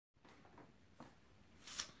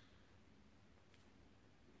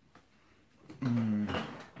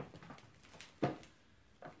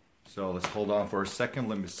So let's hold on for a second.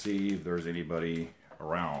 Let me see if there's anybody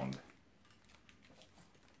around.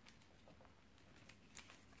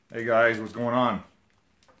 Hey guys, what's going on?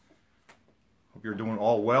 Hope you're doing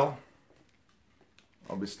all well.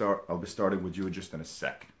 I'll be starting with you just in a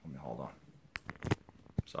sec. Let me hold on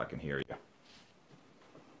so I can hear you.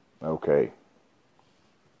 Okay.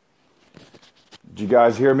 Did you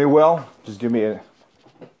guys hear me well? Just give me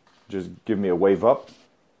a wave up.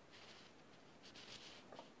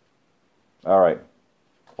 All right.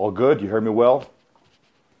 All good? You heard me well?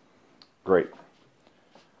 Great.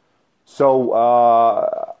 So,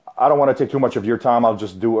 I don't want to take too much of your time. I'll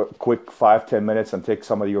just do a quick 5-10 minutes and take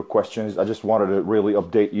some of your questions. I just wanted to really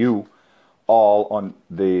update you all on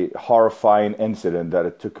the horrifying incident that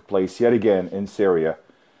it took place yet again in Syria.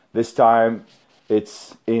 This time,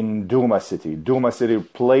 it's in Douma city. Douma city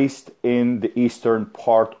placed in the eastern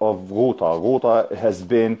part of Ghouta. Ghouta has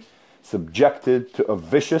been subjected to a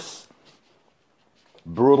vicious,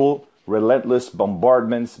 brutal, relentless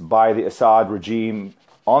bombardments by the Assad regime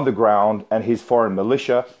on the ground and his foreign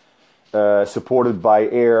militia, supported by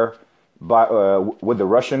air, with the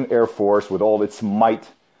Russian Air Force with all its might,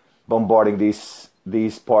 bombarding these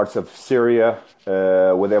parts of Syria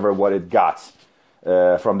with what it got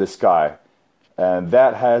from the sky. And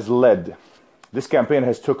that has led, this campaign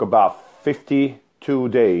has took about 52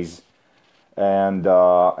 days. And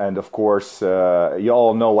of course, you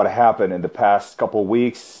all know what happened in the past couple of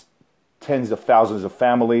weeks. Tens of thousands of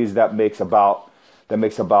families. That makes about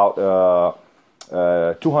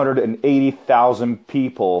 280,000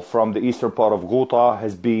 people from the eastern part of Ghouta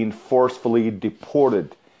has been forcefully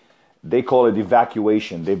deported. They call it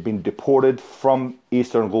evacuation. They've been deported from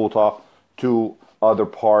eastern Ghouta to other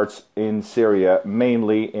parts in Syria,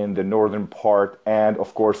 mainly in the northern part, and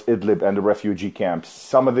of course Idlib and the refugee camps.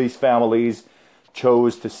 Some of these families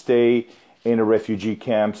chose to stay in the refugee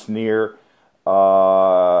camps near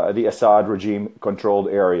the Assad regime-controlled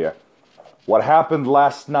area. What happened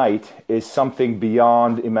last night is something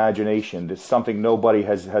beyond imagination. It's something nobody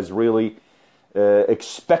has really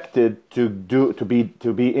expected to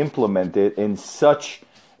be implemented in such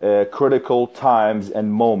critical times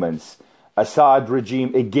and moments. Assad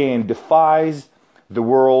regime again defies the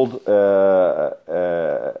world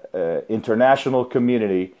international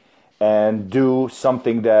community and do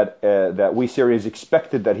something that we Syrians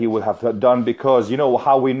expected that he would have done, because you know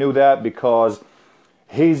how we knew that? Because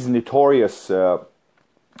his notorious,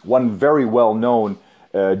 one very well-known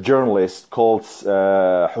journalist called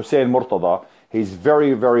Hussein Murtada, he's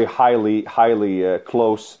very, very highly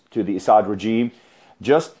close to the Assad regime.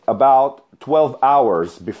 Just about 12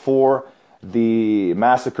 hours before the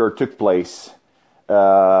massacre took place,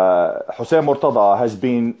 Hussein Murtada has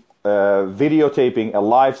been videotaping a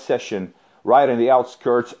live session right in the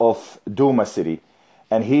outskirts of Douma city.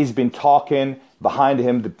 And he's been talking behind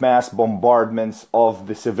him the mass bombardments of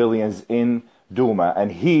the civilians in Douma.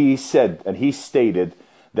 And he said, and he stated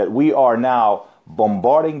that we are now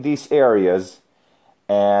bombarding these areas,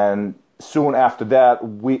 and soon after that,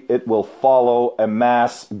 it will follow a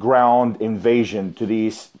mass ground invasion to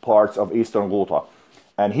these parts of eastern Ghouta.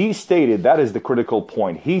 And he stated, that is the critical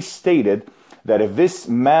point, he stated that if this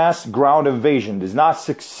mass ground invasion does not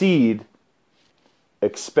succeed,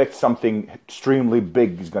 expect something extremely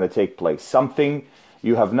big is going to take place. Something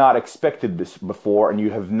you have not expected this before and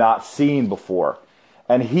you have not seen before.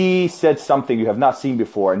 And he said something you have not seen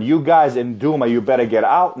before. And you guys in Douma, you better get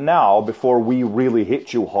out now before we really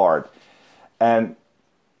hit you hard. And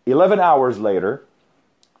 11 hours later,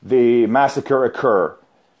 the massacre occurred.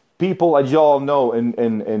 People, as you all know, in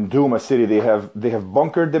Douma city, they have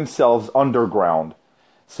bunkered themselves underground.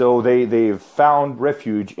 So they've found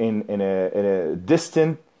refuge in a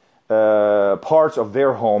distant parts of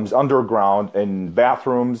their homes underground, in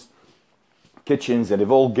bathrooms, kitchens, and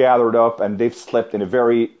they've all gathered up and they've slept in a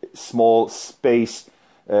very small space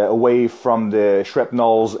away from the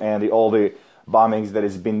shrapnels and all the bombings that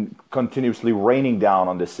has been continuously raining down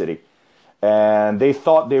on the city. And they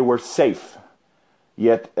thought they were safe.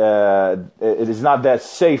 Yet it is not that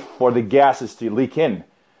safe for the gases to leak in.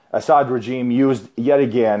 Assad regime used yet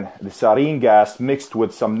again the sarin gas mixed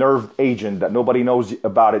with some nerve agent that nobody knows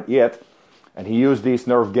about it yet. And he used these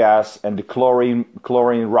nerve gas and the chlorine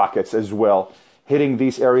rockets as well, hitting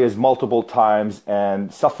these areas multiple times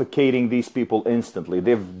and suffocating these people instantly.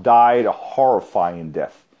 They've died a horrifying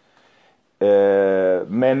death.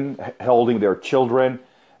 Men holding their children,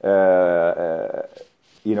 elder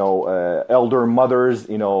mothers,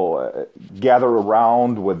 gather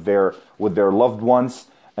around with their loved ones,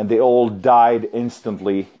 and they all died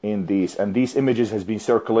instantly in these. And these images has been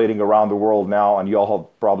circulating around the world now, and you all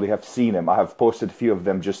probably have seen them. I have posted a few of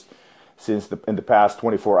them just in the past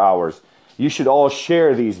 24 hours. You should all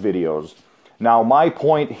share these videos. Now, my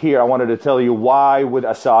point here, I wanted to tell you, why would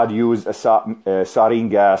Assad use sarin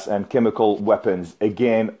gas and chemical weapons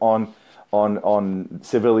again on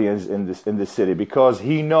civilians in this city? Because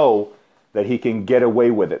he know that he can get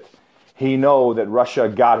away with it. He know that Russia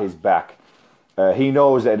got his back. He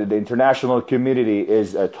knows that the international community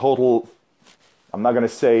is a total, I'm not going to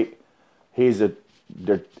say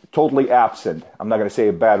they're totally absent. I'm not going to say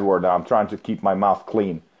a bad word now. I'm trying to keep my mouth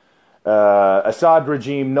clean. Assad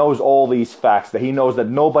regime knows all these facts, that he knows that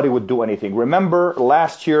nobody would do anything. Remember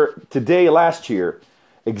last year,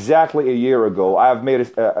 exactly a year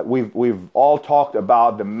ago, we've all talked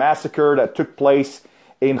about the massacre that took place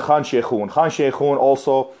in Khan Sheikhoun. Khan Sheikhoun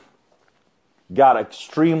also got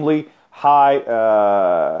extremely high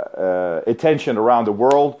attention around the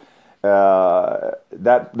world.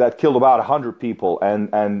 That killed about 100 people,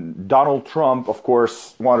 and Donald Trump, of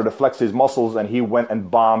course, wanted to flex his muscles, and he went and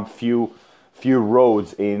bombed few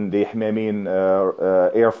roads in the Hmeimim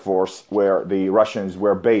Air Force where the Russians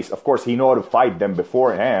were based. Of course, he knew how to fight them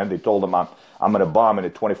beforehand. They told him, I'm going to bomb in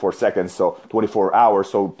 24 seconds, so 24 hours.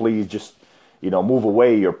 So please just move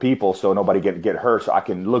away your people so nobody get hurt, so I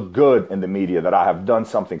can look good in the media that I have done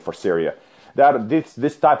something for Syria.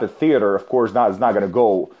 This type of theater, of course, is not going to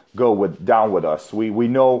go down with us. We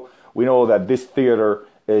know that this theater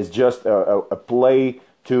is just a play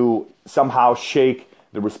to somehow shake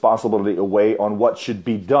the responsibility away on what should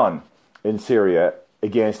be done in Syria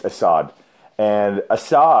against Assad. And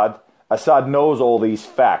Assad knows all these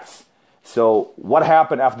facts. So what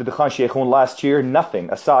happened after the Khan Sheikhoun last year?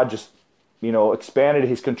 Nothing. Assad just expanded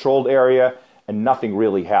his controlled area, and nothing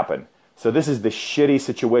really happened. So this is the shitty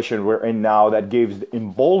situation we're in now that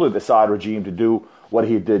emboldened the Assad regime to do what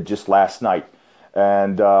he did just last night.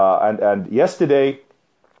 And yesterday,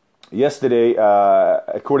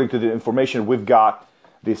 according to the information we've got,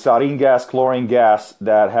 the sarin gas, chlorine gas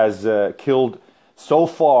that has killed so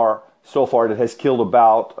far that has killed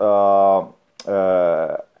about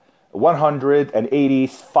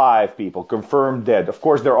 185 people confirmed dead. Of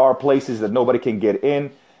course, there are places that nobody can get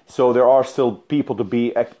in. So there are still people to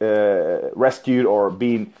be rescued or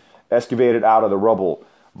being excavated out of the rubble.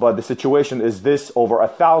 But the situation is this: over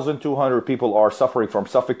 1,200 people are suffering from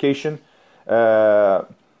suffocation.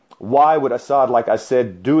 Why would Assad, like I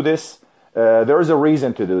said, do this? There is a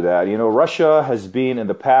reason to do that. Russia has been in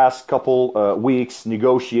the past couple weeks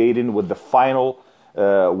negotiating with the final,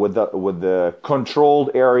 with the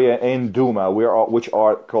controlled area in Douma, which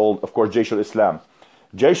are called, of course, Jaish al-Islam.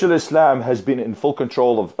 Jaish al-Islam has been in full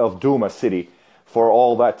control of Douma city for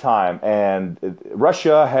all that time, and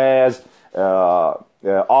Russia has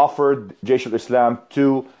offered Jaish al-Islam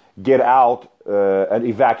to get out and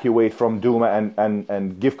evacuate from Douma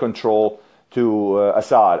and give control to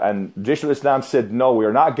Assad. And Jaish al-Islam said, no,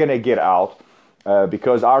 we're not going to get out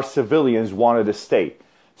because our civilians wanted to stay.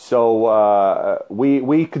 So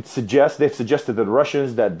we could suggest, they've suggested to the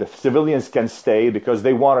Russians that the civilians can stay because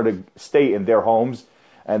they wanted to stay in their homes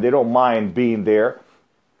and they don't mind being there.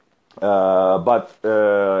 But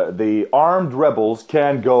the armed rebels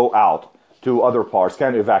can go out to other parts,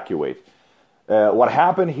 can evacuate. What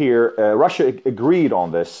happened here, Russia agreed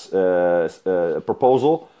on this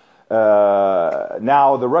proposal.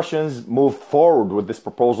 Now the Russians moved forward with this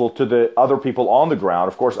proposal to the other people on the ground,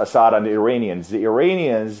 of course, Assad and the Iranians. The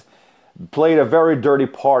Iranians played a very dirty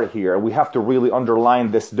part here. We have to really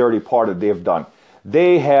underline this dirty part that they've done.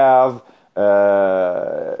 They have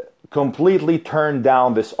completely turned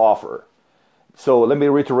down this offer. So let me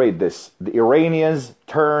reiterate this. The Iranians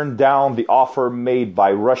turned down the offer made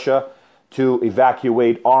by Russia to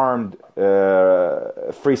evacuate armed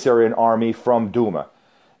Free Syrian Army from Douma.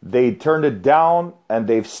 They turned it down and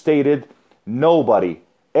they've stated everybody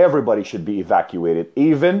should be evacuated,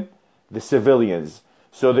 even the civilians.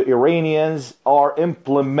 So the Iranians are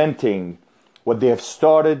implementing what they have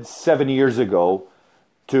started 7 years ago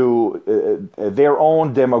to their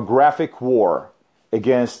own demographic war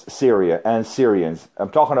against Syria and Syrians. I'm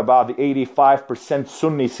talking about the 85%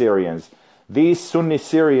 Sunni Syrians. These Sunni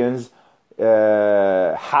Syrians,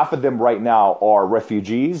 half of them right now are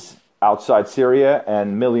refugees outside Syria,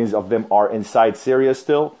 and millions of them are inside Syria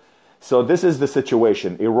still. So this is the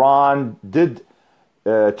situation. Iran did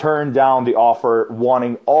turn down the offer,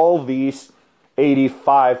 wanting all these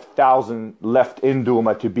 85,000 left in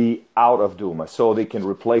Douma to be out of Douma so they can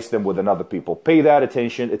replace them with another people. Pay that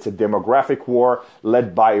attention. It's a demographic war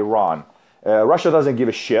led by Iran. Russia doesn't give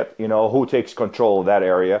a shit, who takes control of that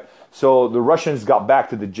area. So the Russians got back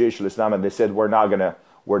to the Jaish al-Islam and they said, we're not gonna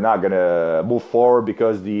move forward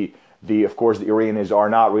because the Of course, the Iranians are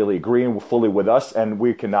not really agreeing fully with us, and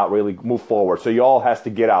we cannot really move forward. So you all has to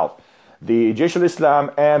get out. The Jaish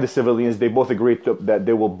al-Islam and the civilians, they both agreed that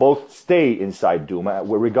they will both stay inside Douma,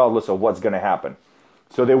 regardless of what's going to happen.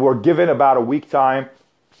 So they were given about a week time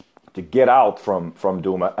to get out from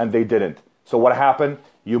Douma, and they didn't. So what happened?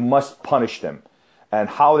 You must punish them. And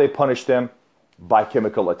how they punish them? By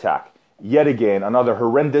chemical attack. Yet again, another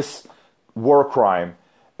horrendous war crime.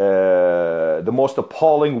 The most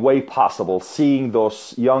appalling way possible, seeing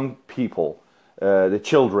those young people, the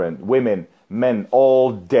children, women, men,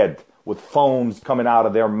 all dead, with foams coming out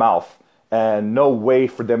of their mouth, and no way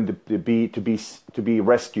for them to be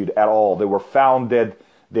rescued at all. They were found dead.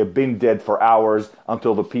 They've been dead for hours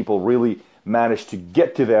until the people really managed to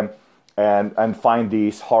get to them and find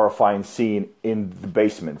these horrifying scene in the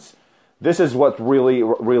basements. This is what really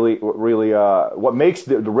what makes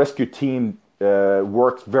the rescue team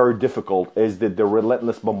work very difficult, is the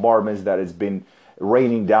relentless bombardments that has been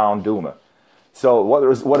raining down Douma. So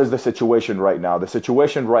what is the situation right now? The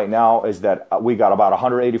situation right now is that we got about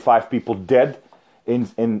 185 people dead in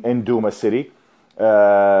Douma city.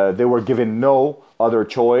 They were given no other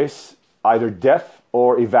choice, either death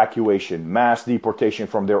or evacuation, mass deportation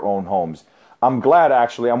from their own homes. I'm glad,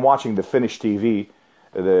 actually, I'm watching the Finnish TV,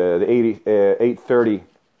 the 8:30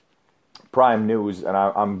 Prime News, and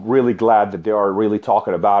I'm really glad that they are really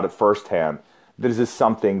talking about it firsthand. This is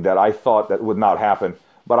something that I thought that would not happen,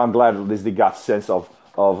 but I'm glad at least they got sense of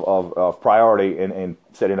priority in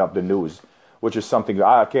setting up the news, which is something that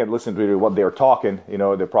I can't listen to what they're talking. You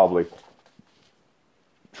know, they're probably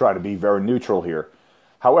try to be very neutral here.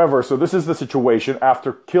 However, so this is the situation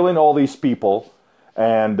after killing all these people,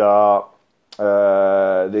 and the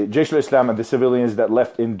Jaish al-Islam and the civilians that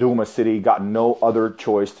left in Douma city got no other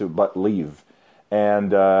choice but leave.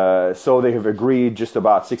 And so they have agreed just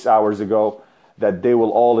about 6 hours ago that they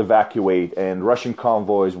will all evacuate, and Russian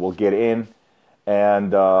convoys will get in,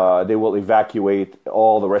 and they will evacuate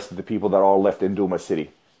all the rest of the people that are left in Douma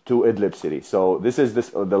city to Idlib city. So this is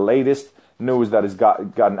the latest news that has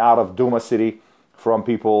gotten out of Douma city from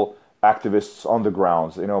people, activists on the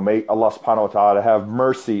grounds. You know, may Allah subhanahu wa ta'ala have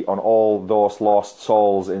mercy on all those lost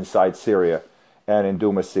souls inside Syria and in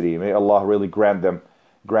Douma city. May Allah really grant them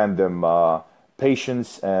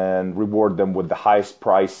patience and reward them with the highest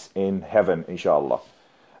price in heaven, inshallah.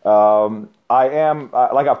 I am,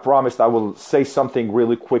 like I promised, I will say something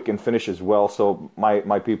really quick and finish as well. So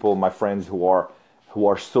my people, my friends who are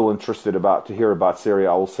still interested to hear about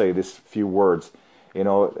Syria, I will say this few words, you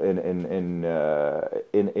know, in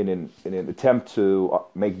an attempt to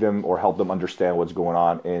make them or help them understand what's going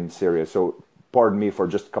on in Syria. So pardon me for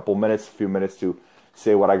just a few minutes to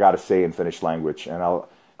say what I got to say in Finnish language, and I'll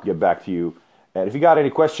get back to you. And if you got any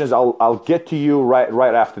questions, I'll get to you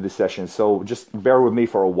right after the session. So just bear with me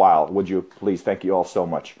for a while, would you please? Thank you all so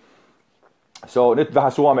much. So nyt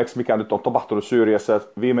vähän suomeksi, mikä nyt on tapahtunut Syyriassa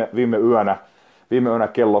viime yönä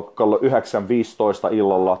kello 9:15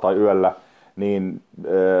 illalla tai yöllä, niin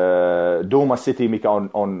Douma City, mikä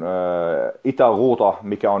on Itä-Ghouta,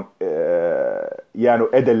 mikä on jäänyt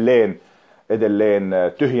edelleen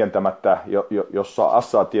tyhjentämättä, jossa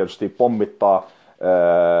Assad tietysti pommittaa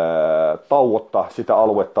tauotta sitä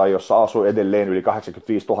aluetta, jossa asuu edelleen yli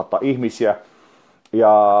 85 000 ihmisiä,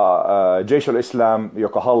 ja Jaish al-Islam,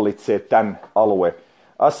 joka hallitsee tämän alueen.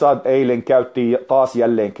 Assad eilen käytti taas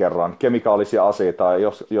jälleen kerran kemikaalisia aseita,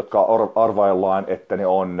 jotka arvaillaan, että ne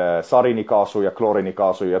on sarinikaasu ja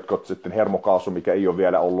klorinikaasu, jotka on sitten hermokaasu, mikä ei ole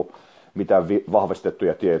vielä ollut mitään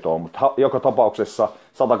vahvistettuja tietoa. Mutta joka tapauksessa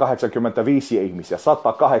 185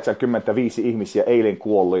 ihmisiä eilen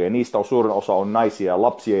kuollut, ja niistä suurin osa on naisia,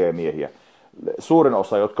 lapsia ja miehiä. Suurin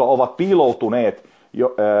osa, jotka ovat piiloutuneet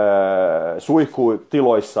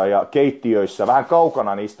suihkutiloissa ja keittiöissä vähän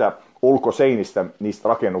kaukana niistä ulkoseinistä niistä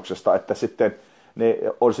rakennuksesta, että sitten ne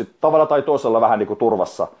olisi tavalla tai toisella vähän niin kuin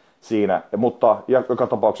turvassa siinä, mutta joka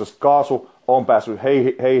tapauksessa kaasu on päässyt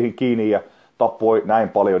heihin kiinni ja tappoi näin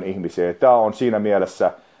paljon ihmisiä. Tämä on siinä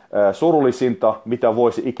mielessä surullisinta, mitä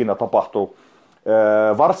voisi ikinä tapahtua,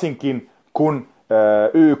 varsinkin kun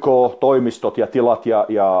YK-toimistot ja tilat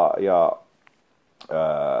ja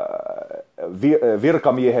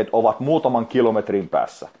virkamiehet ovat muutaman kilometrin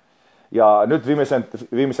päässä. Ja nyt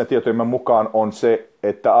viimeisen tietojen mukaan on se,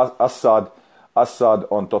 että Assad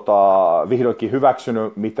on vihdoinkin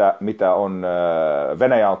hyväksynyt, mitä on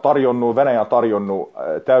Venäjä on tarjonnut. Venäjä on tarjonnut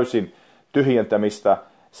täysin tyhjentämistä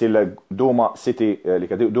sille Douma City, eli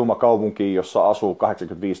Douma kaupunki, jossa asuu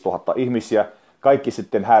 85 000 ihmisiä. Kaikki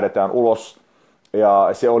sitten häädetään ulos. Ja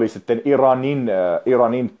se oli sitten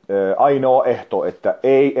Iranin ainoa ehto, että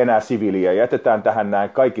ei enää siviiliä. Jätetään tähän näin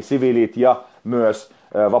kaikki siviilit ja myös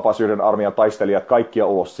vapausyyden armeijan taistelijat kaikkia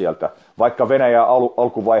ulos sieltä. Vaikka Venäjä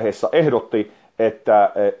alkuvaiheessa ehdotti,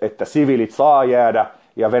 että siviilit saa jäädä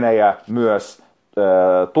ja Venäjä myös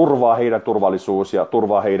turvaa heidän turvallisuus ja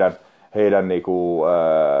turvaa heidän niinku,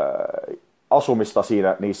 asumista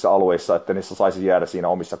niissä alueissa, että niissä saisi jäädä siinä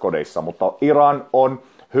omissa kodeissa. Mutta Iran on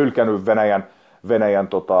hylkännyt Venäjän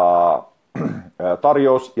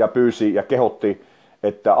tarjous ja pyysi ja kehotti,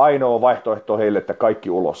 että ainoa vaihtoehto heille, että kaikki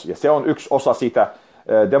ulos. Ja se on yksi osa sitä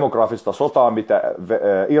demografista sotaa, mitä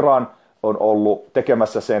Iran on ollut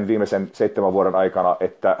tekemässä sen viimeisen 7 vuoden aikana,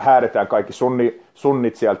 että häädetään kaikki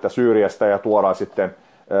sunnit sieltä Syyriasta ja tuodaan sitten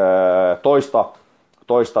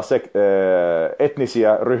toista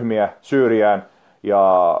etnisiä ryhmiä Syyriään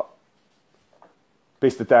ja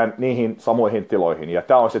pistetään niihin samoihin tiloihin. Ja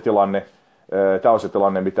tämä on se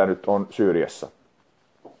tilanne, mitä nyt on Syyriassa.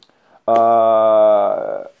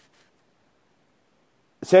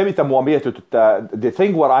 Se, mitä mua mietityttää, the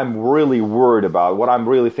thing what I'm really worried about, what I'm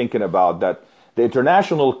really thinking about, that the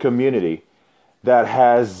international community that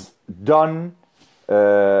has done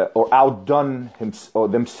or outdone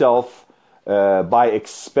themselves by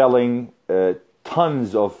expelling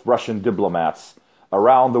tons of Russian diplomats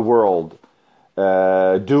around the world,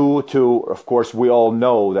 due to, of course, we all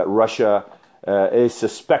know that Russia is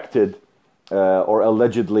suspected or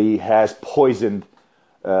allegedly has poisoned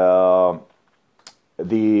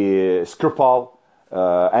the Skripal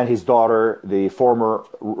and his daughter, the former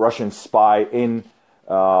Russian spy in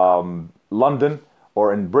London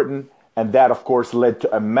or in Britain, and that, of course, led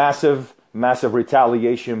to a massive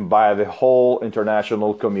retaliation by the whole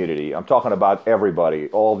international community. I'm talking about everybody,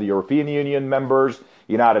 all the European Union members,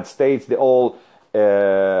 United States, they all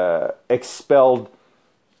expelled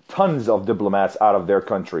tons of diplomats out of their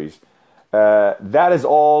countries. That is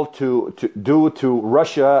all due to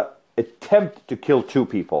Russia attempt to kill 2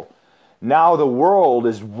 people. Now the world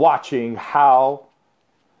is watching how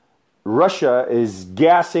Russia is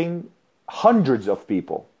gassing hundreds of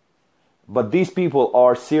people. But these people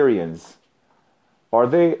are Syrians. Do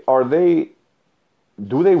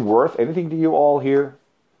they worth anything to you all here?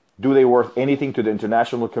 Do they worth anything to the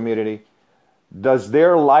international community? Does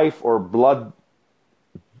their life or blood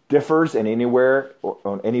differs in anywhere, or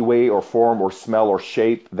in any way or form or smell or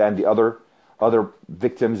shape than the other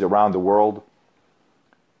victims around the world?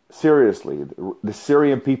 Seriously, the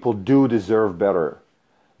Syrian people do deserve better.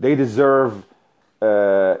 They deserve,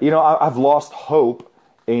 I've lost hope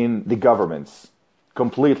in the governments.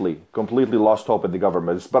 Completely lost hope in the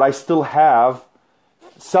governments. But I still have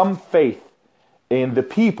some faith in the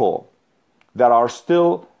people that are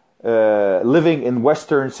still living in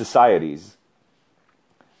Western societies.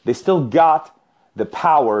 They still got the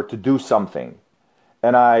power to do something.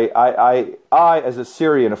 And I as a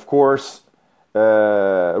Syrian, of course,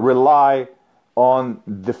 rely on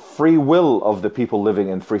the free will of the people living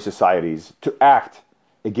in free societies to act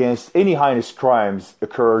against any heinous crimes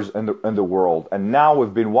occurs in the world. And now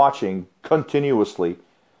we've been watching continuously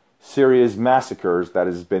Syria's massacres that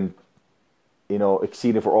has been,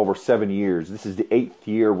 exceeding for over 7 years. This is the 8th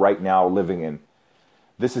year right now living in.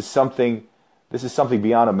 This is something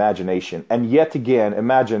beyond imagination. And yet again,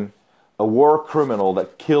 imagine a war criminal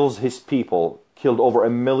that kills his people, killed over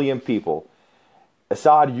 1 million people.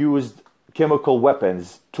 Assad used chemical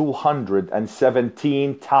weapons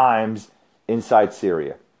 217 times inside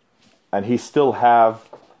Syria. And he still have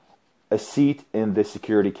a seat in the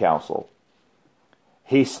Security Council.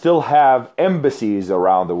 He still have embassies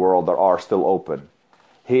around the world that are still open.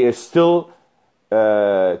 He is still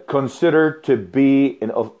considered to be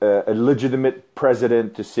a legitimate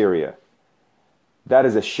president to Syria. That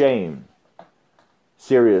is a shame.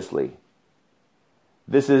 Seriously.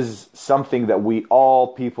 This is something that we all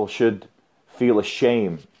people should feel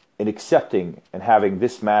ashamed in accepting and having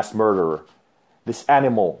this mass murderer, this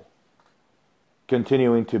animal,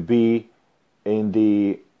 continuing to be in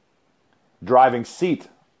the driving seat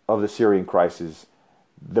of the Syrian crisis.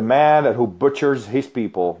 The man who butchers his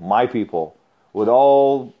people, my people, with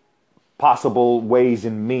all possible ways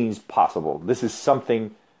and means possible. This is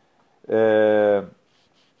something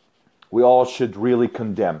we all should really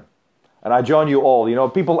condemn. And I join you all.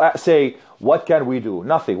 People say, what can we do?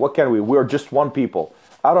 Nothing. What can we? We're just one people.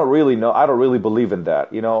 I don't really know. I don't really believe in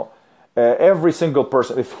that. Every single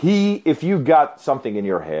person, if you got something in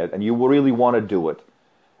your head and you really want to do it,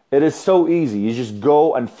 it is so easy. You just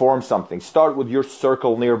go and form something. Start with your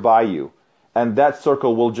circle nearby you. And that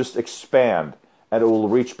circle will just expand. And it will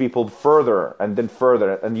reach people further and then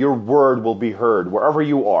further. And your word will be heard wherever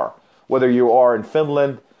you are. Whether you are in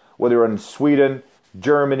Finland, whether you're in Sweden,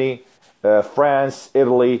 Germany, France,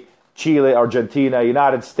 Italy, Chile, Argentina,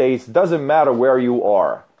 United States, doesn't matter where you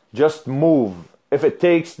are. Just move. If it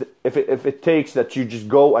takes that you just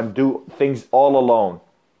go and do things all alone,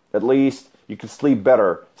 at least you can sleep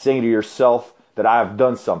better saying to yourself that I have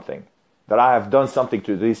done something, that I have done something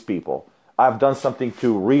to these people. I've done something to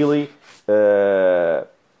really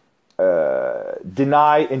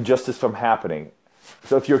deny injustice from happening.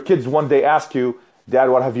 So if your kids one day ask you, Dad,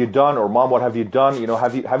 what have you done? Or Mom, what have you done? You know,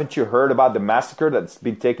 haven't you heard about the massacre that's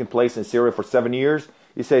been taking place in Syria for 7 years?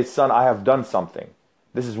 You say, son, I have done something.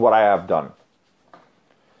 This is what I have done.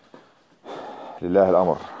 لله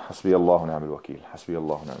الأمر حسبي الله ونعم الوكيل حسبي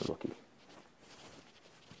الله ونعم الوكيل.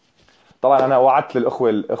 طبعا أنا وعدت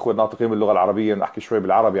الأخوة الناطقين باللغة العربية أن أحكي شوي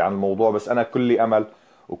بالعربي عن الموضوع، بس أنا كلي أمل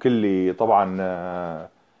وكلي طبعا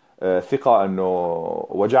ثقة أنه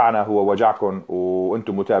وجعنا هو وجعكم،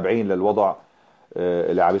 وأنتم متابعين للوضع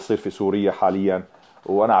اللي عم يصير في سوريا حاليا،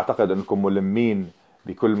 وأنا أعتقد أنكم ملمين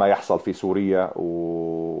بكل ما يحصل في سوريا،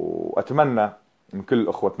 وأتمنى من كل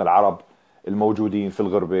أخوتنا العرب الموجودين في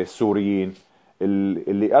الغربة السوريين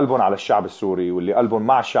اللي قلبهم على الشعب السوري واللي قلبهم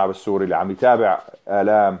مع الشعب السوري اللي عم يتابع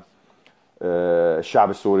آلام الشعب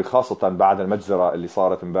السوري خاصة بعد المجزرة اللي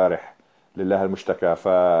صارت امبارح، لله المشتكى.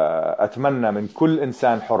 فأتمنى من كل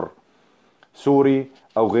إنسان حر سوري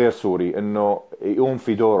أو غير سوري أنه يقوم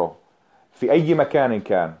في دوره في أي مكان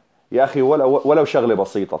كان. يا أخي ولو شغلة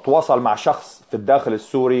بسيطة، تواصل مع شخص في الداخل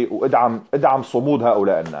السوري وادعم صمود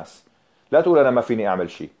هؤلاء الناس. لا تقول أنا ما فيني أعمل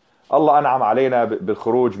شيء. الله أنعم علينا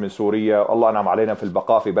بالخروج من سوريا، الله أنعم علينا في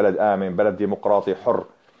البقاء في بلد آمن، بلد ديمقراطي حر.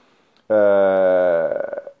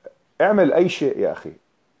 اعمل أي شيء يا أخي.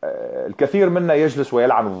 الكثير منا يجلس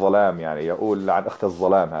ويلعن الظلام، يعني يقول لعن أخت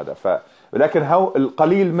الظلام هذا. لكن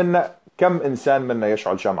القليل منا، كم إنسان منا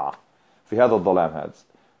يشعل شمعة في هذا الظلام هذا.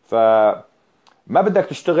 فما بدك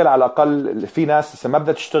تشتغل، على الأقل في ناس ما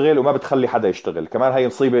بدها تشتغل وما بتخلي حدا يشتغل، كمان هي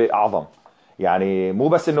مصيبة أعظم. يعني مو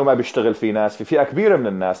بس انه ما بيشتغل في ناس، في فئة كبيرة من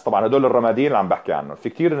الناس، طبعا هدول الرمادين اللي عم بحكي عنهم، في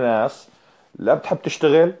كتير ناس لا بتحب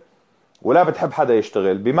تشتغل ولا بتحب حدا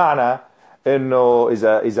يشتغل، بمعنى انه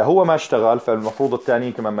اذا هو ما اشتغل فالمفروض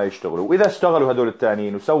التانيين كمان ما يشتغلوا، واذا اشتغلوا هدول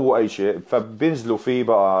التانيين وسووا اي شيء فبينزلوا فيه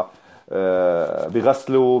بقى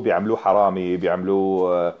بيغسلوا، بيعملوه حرامي،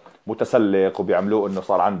 بيعملوه متسلق، وبيعملوه انه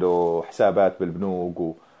صار عنده حسابات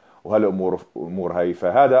بالبنوك وهالامور هاي.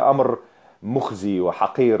 فهذا امر مخزي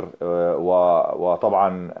وحقير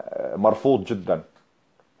وطبعا مرفوض جدا.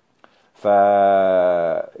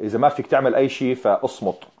 فإذا ما فيك تعمل أي شيء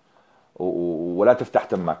فاصمت ولا تفتح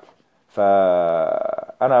تمك.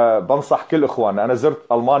 فأنا بنصح كل إخواننا. أنا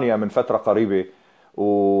زرت ألمانيا من فترة قريبة،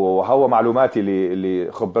 وهو معلوماتي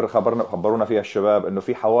اللي خبرونا فيها الشباب إنه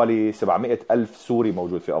في حوالي 700 ألف سوري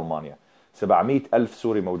موجود في ألمانيا. 700 ألف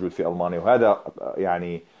سوري موجود في ألمانيا، وهذا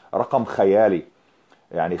يعني رقم خيالي.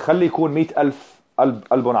 يعني خلي يكون 100 ألف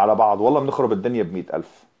قلبهم على بعض، والله بنخرب الدنيا ب100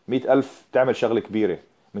 ألف. 100 ألف تعمل شغلة كبيرة.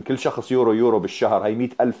 من كل شخص يورو بالشهر، هي 100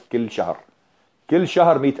 ألف كل شهر. كل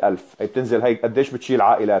شهر 100 ألف. هي بتنزل، هي قديش بتشيل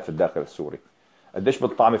عائلات في الداخل السوري، قديش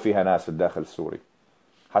بتطعمي فيها ناس في الداخل السوري.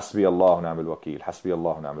 حسبي الله ونعم الوكيل حسبي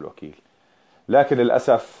الله ونعم الوكيل. لكن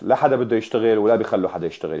للأسف لا حدا بده يشتغل ولا بيخلوا حدا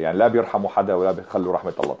يشتغل، يعني لا بيرحموا حدا ولا بيخلوا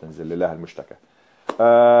رحمة الله تنزل، لله المشتكى.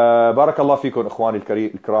 بارك الله فيكم اخواني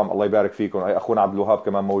الكرام، الله يبارك فيكم. اخونا عبد الوهاب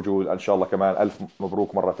كمان موجود، ان شاء الله كمان الف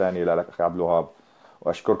مبروك مره ثانيه لك اخي عبد الوهاب،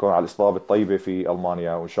 واشكركم على الاصابه الطيبه في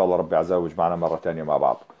المانيا، وان شاء الله ربي عز وجل معنا مره ثانيه مع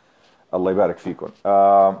بعض. الله يبارك فيكم.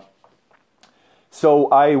 So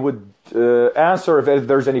I would answer if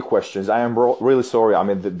there's any questions. I am really sorry. I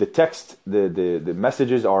mean the text, the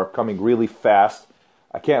messages are coming really fast.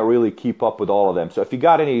 I can't really keep up with all of them. So if you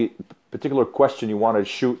got any particular question you want to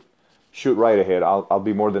shoot right ahead. I'll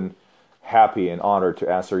be more than happy and honored to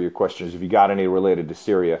answer your questions if you got any related to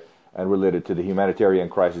Syria and related to the humanitarian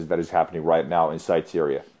crisis that is happening right now inside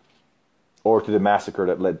Syria, or to the massacre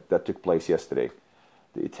that took place yesterday.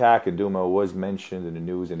 The attack in Douma was mentioned in the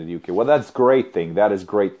news in the UK. Well, that's a great thing. That is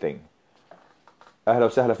a great thing. أهلا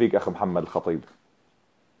وسهلا فيك أخي محمد الخطيب.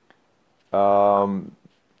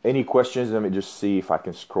 Any questions? Let me just see if I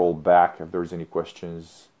can scroll back if there's any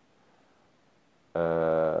questions.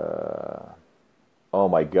 Oh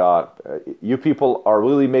my God, you people are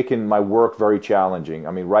really making my work very challenging.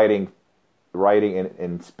 I mean, writing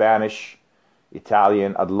in Spanish, Italian.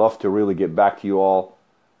 I'd love to really get back to you all.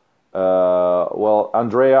 Well,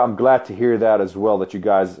 Andrea, I'm glad to hear that as well, that you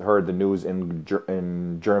guys heard the news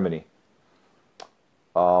in Germany.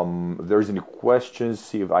 If there's any questions,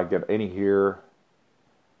 see if I get any here.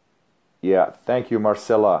 Yeah, thank you,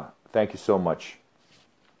 Marcella. Thank you so much.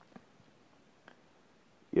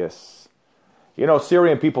 Yes. You know,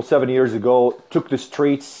 Syrian people 7 years ago took the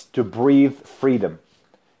streets to breathe freedom.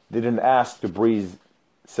 They didn't ask to breathe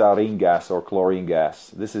sarin gas or chlorine gas.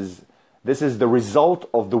 This is the result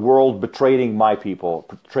of the world betraying my people,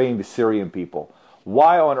 betraying the Syrian people.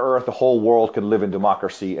 Why on earth the whole world can live in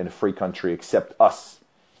democracy in a free country except us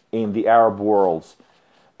in the Arab worlds?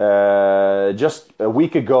 Just a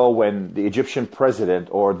week ago, when the Egyptian president,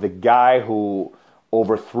 or the guy who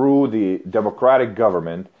overthrew the democratic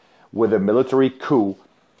government with a military coup,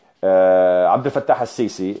 Abdel Fattah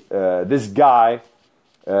al-Sisi, this guy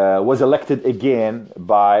was elected again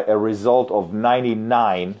by a result of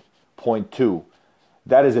 99.2.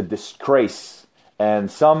 That is a disgrace. And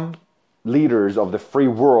some leaders of the free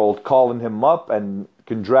world calling him up and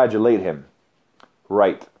congratulate him.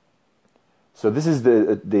 Right. So this is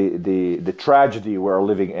the tragedy we're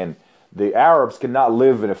living in. The Arabs cannot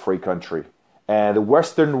live in a free country. And the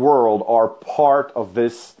Western world are part of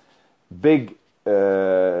this big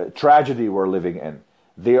tragedy we're living in.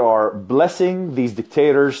 They are blessing these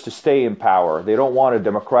dictators to stay in power. They don't want a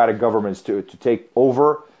democratic governments to take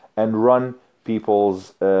over and run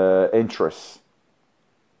people's interests.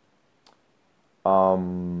 How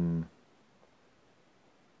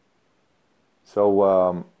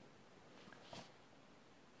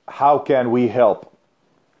can we help?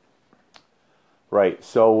 Right,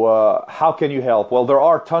 so how can you help? Well, there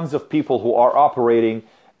are tons of people who are operating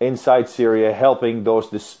inside Syria, helping those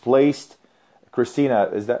displaced. Christina,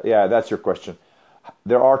 is that, yeah, that's your question.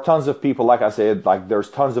 There are tons of people, like I said, like there's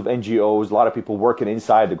tons of NGOs, a lot of people working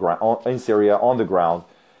inside the ground, in Syria, on the ground,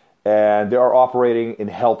 and they are operating in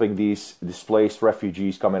helping these displaced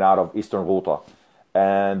refugees coming out of Eastern Ghouta.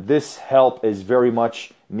 And this help is very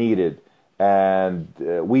much needed. And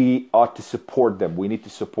we ought to support them. We need to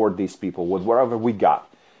support these people with whatever we got.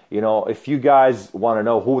 You know, if you guys want to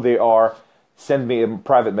know who they are, send me a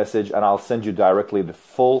private message and I'll send you directly the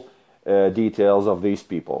full details of these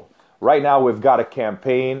people. Right now we've got a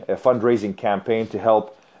campaign, a fundraising campaign to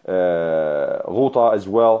help Ghouta as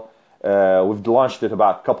well. We've launched it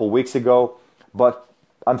about a couple weeks ago, but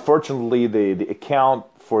unfortunately the account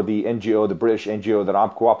for the NGO, the British NGO that I'm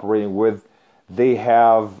cooperating with, they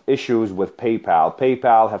have issues with PayPal.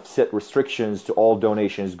 PayPal have set restrictions to all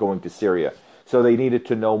donations going to Syria. So they needed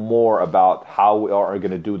to know more about how we are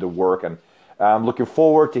going to do the work. And I'm looking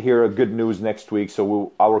forward to hear good news next week.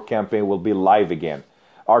 So our campaign will be live again.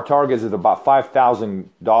 Our target is about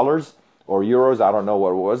 $5,000 or euros. I don't know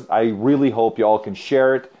what it was. I really hope you all can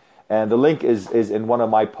share it. And the link is in one of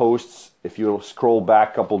my posts. If you scroll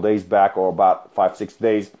back a couple days back, or about 5-6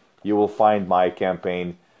 days, you will find my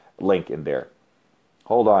campaign link in there.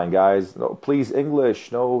 Hold on, guys. No, please,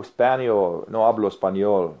 English, no Spanish, no hablo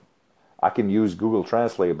español. I can use Google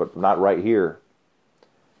Translate, but not right here.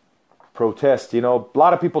 Protest, you know, a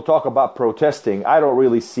lot of people talk about protesting. I don't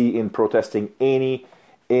really see in protesting any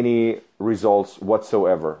results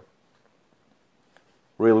whatsoever.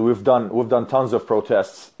 Really, we've done tons of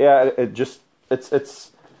protests. Yeah,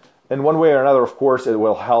 it's in one way or another. Of course, it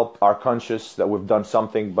will help our conscience that we've done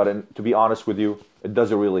something. But to be honest with you, it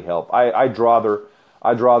doesn't really help. I'd rather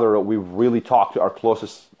we really talk to our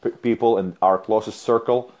closest people in our closest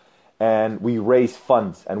circle, and we raise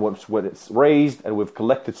funds. And when it's raised and we've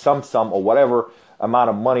collected some sum or whatever amount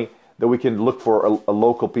of money, that we can look for a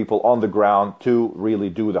local people on the ground to really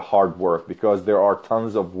do the hard work, because there are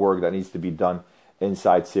tons of work that needs to be done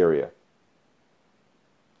inside Syria.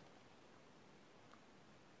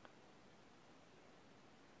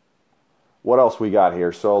 What else we got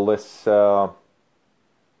here? So let's... I'll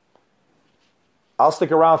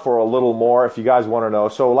stick around for a little more if you guys want to know.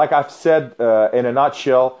 So like I've said, in a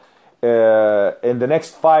nutshell, in the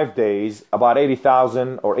next 5 days, about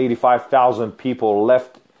 80,000 or 85,000 people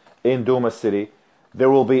left in Douma city. They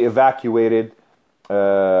will be evacuated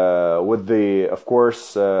with of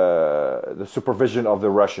course, the supervision of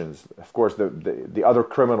the Russians. Of course, the other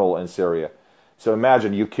criminal in Syria. So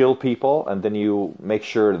imagine you kill people and then you make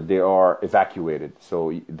sure that they are evacuated.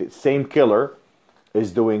 So the same killer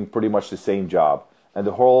is doing pretty much the same job. And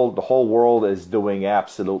the whole world is doing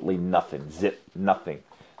absolutely nothing, nothing.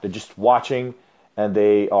 They're just watching, and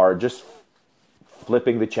they are just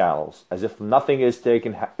flipping the channels as if nothing is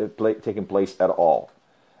taking place at all.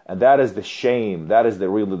 And that is the shame. That is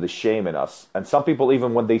really the shame in us. And some people,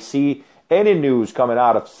 even when they see any news coming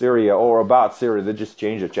out of Syria or about Syria, they just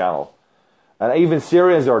change the channel. And even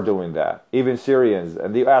Syrians are doing that. Even Syrians,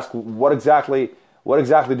 and they ask, what exactly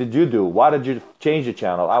did you do? Why did you change the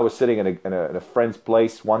channel? I was sitting in a friend's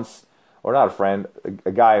place once, or not a friend,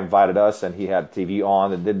 a guy invited us, and he had TV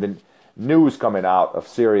on, and then the news coming out of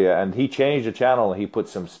Syria, and he changed the channel and he put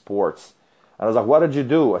some sports. And I was like, what did you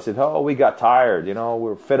do? I said, oh, we got tired, we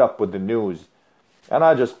were fed up with the news. And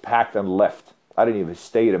I just packed and left. I didn't even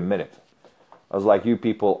stay a minute. I was like, you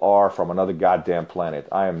people are from another goddamn planet.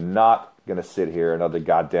 I am not going to sit here another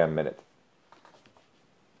goddamn minute.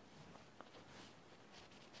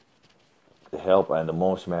 The help and the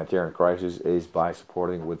most humanitarian crisis is by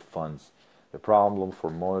supporting with funds. The problem for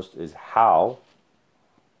most is how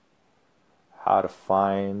to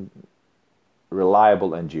find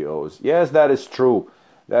reliable NGOs. Yes, that is true.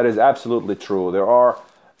 That is absolutely true. There are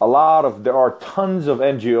tons of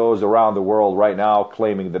NGOs around the world right now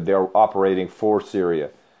claiming that they're operating for Syria.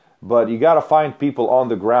 But you got to find people on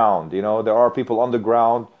the ground. You know, there are people on the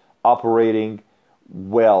ground operating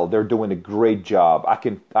well. They're doing a great job. I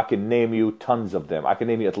can name you tons of them. I can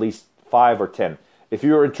name you at least 5 or 10. If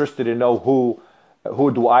you're interested to know who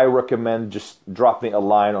do I recommend, just drop me a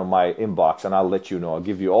line on my inbox and I'll let you know. I'll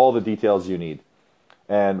give you all the details you need.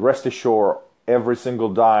 And rest assured, every single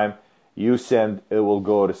dime you send, it will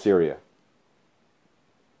go to Syria.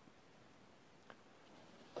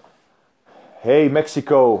 Hey,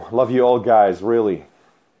 Mexico. Love you all, guys, really.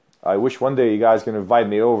 I wish one day you guys can invite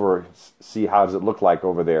me over, see how does it look like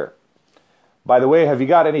over there. By the way, have you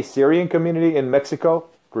got any Syrian community in Mexico,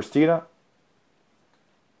 Christina?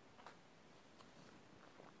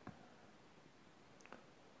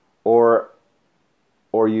 Or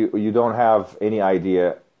you don't have any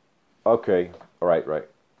idea? Okay, right.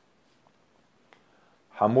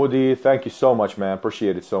 Hamoudi, thank you so much, man.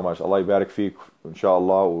 Appreciate it so much. Allah يبارك فيك إن شاء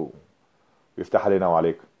الله ويفتح علينا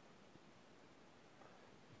وعليك.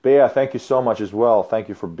 Bea, thank you so much as well. Thank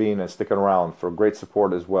you for being and sticking around, for great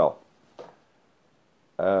support as well.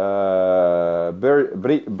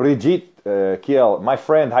 Brigitte Kiel, my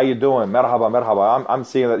friend, how you doing? Merhaba. I'm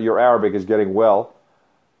seeing that your Arabic is getting well.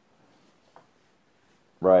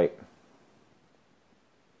 Right.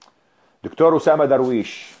 دكتور أسامة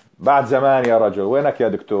درويش بعد زمان يا رجل، وينك يا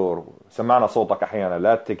دكتور؟ سمعنا صوتك أحيانا،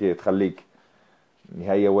 لا تكي تخليك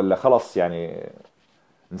نهاية ولا خلص يعني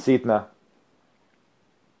نسيتنا.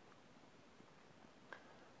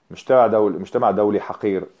 مجتمع دولي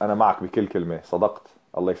حقير. أنا معك بكل كلمة، صدقت،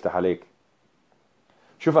 الله يفتح عليك.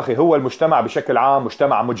 شوف أخي، هو المجتمع بشكل عام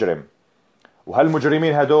مجتمع مجرم،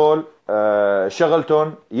 وهالمجرمين هدول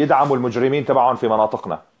شغلتهم يدعموا المجرمين تبعهم في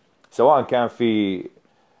مناطقنا، سواء كان في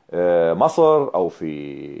مصر أو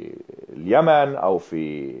في اليمن أو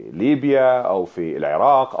في ليبيا أو في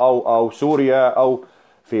العراق أو سوريا أو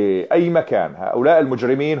في أي مكان. هؤلاء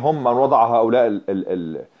المجرمين هم من وضع هؤلاء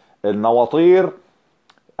النواطير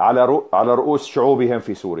على رؤوس شعوبهم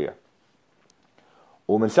في سوريا.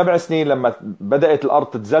 ومن 7 سنين لما بدأت الأرض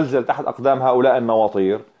تتزلزل تحت أقدام هؤلاء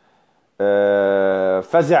النواطير،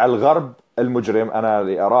 فزع الغرب المجرم، أنا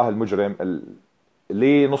اللي أراه المجرم،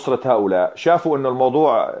 لنصرة هؤلاء. شافوا أن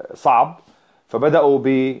الموضوع صعب، فبدأوا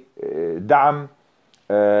بدعم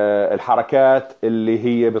الحركات اللي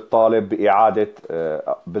هي بتطالب بإعادة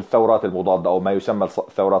بالثورات المضادة أو ما يسمى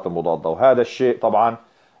الثورات المضادة. وهذا الشيء طبعا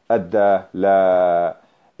أدى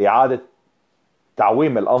لإعادة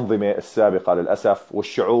تعويم الأنظمة السابقة للأسف،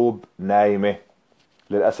 والشعوب نايمة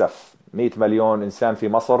للأسف. 100 مليون إنسان في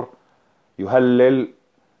مصر يهلل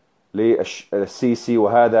للسيسي،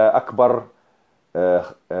 وهذا أكبر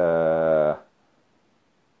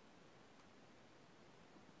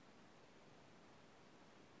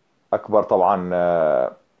أكبر طبعا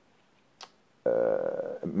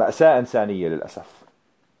مأساة إنسانية للأسف.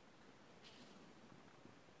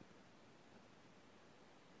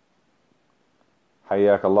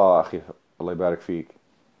 حياك الله أخي، الله يبارك فيك.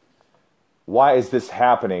 Why is this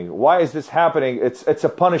happening? It's a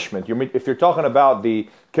punishment. If you're talking about the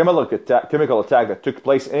chemical attack that took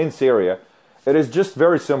place in Syria, it is just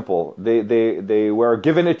very simple. They were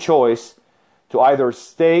given a choice to either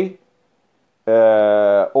stay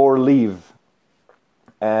or leave.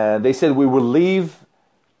 And they said, we will leave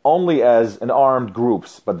only as an armed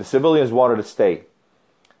groups, but the civilians wanted to stay.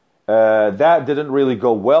 That didn't really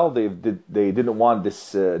go well. They didn't want this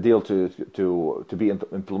deal to be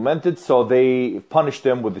implemented, so they punished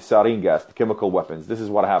them with the sarin gas, the chemical weapons. This is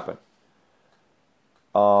what happened.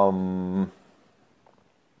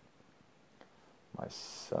 My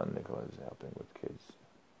son Nicholas is helping with kids.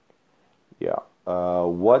 Yeah.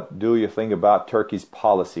 What do you think about Turkey's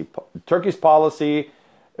policy? Turkey's policy,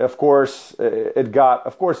 of course,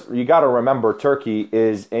 you got to remember Turkey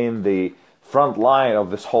is in the front line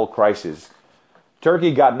of this whole crisis.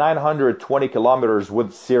 Turkey got 920 kilometers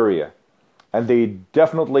with Syria, and they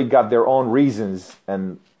definitely got their own reasons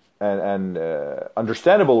and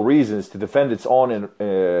understandable reasons to defend its own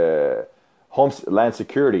homeland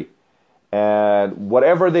security. And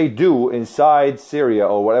whatever they do inside Syria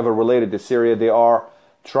or whatever related to Syria, they are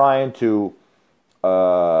trying to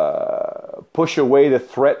push away the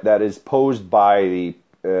threat that is posed by the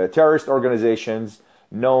terrorist organizations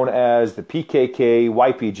known as the PKK,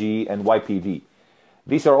 YPG, and YPD.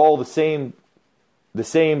 These are all the same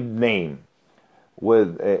name.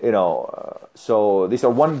 With so these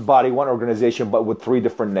are one body, one organization, but with three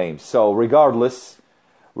different names. So regardless,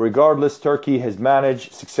 Turkey has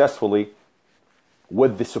managed successfully,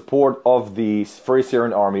 with the support of the Free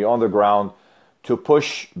Syrian Army on the ground, to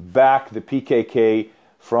push back the PKK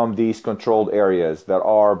from these controlled areas that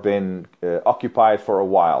are been occupied for a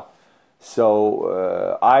while.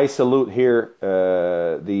 So I salute here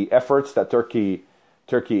the efforts that Turkey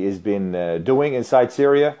has been doing inside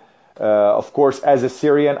Syria. Of course, as a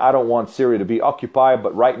Syrian, I don't want Syria to be occupied,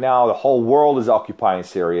 but right now the whole world is occupying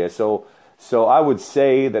Syria. So I would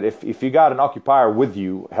say that if you got an occupier with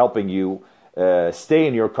you, helping you, stay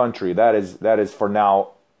in your country. That is for now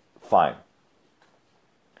fine.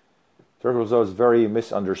 Turkey was always very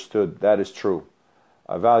misunderstood. That is true.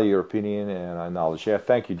 I value your opinion and knowledge. Yeah,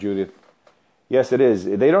 thank you, Judith. Yes, it is.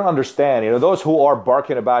 They don't understand. Those who are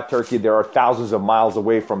barking about Turkey, they are thousands of miles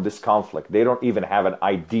away from this conflict. They don't even have an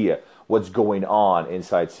idea what's going on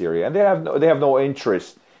inside Syria, and they have no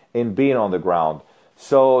interest in being on the ground.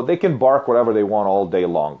 So they can bark whatever they want all day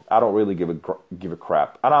long. I don't really give a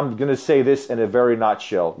crap. And I'm going to say this in a very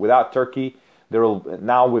nutshell. Without Turkey,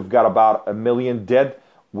 now we've got about 1 million dead.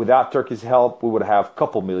 Without Turkey's help, we would have a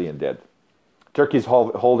couple million dead. Turkey's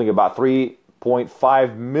holding about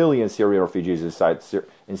 3.5 million Syrian refugees inside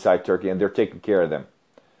Turkey, and they're taking care of them.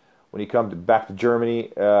 When you come back to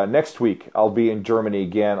Germany, next week, I'll be in Germany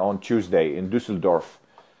again on Tuesday in Düsseldorf.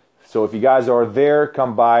 So if you guys are there,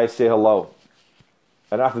 come by, say hello.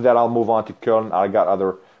 And after that, I'll move on to Köln. I got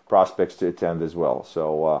other prospects to attend as well.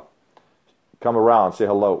 So come around, say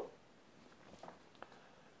hello.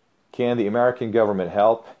 Can the American government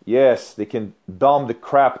help? Yes, they can bomb the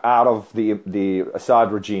crap out of the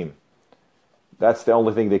Assad regime. That's the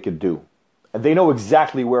only thing they could do. And they know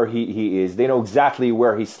exactly where he is. They know exactly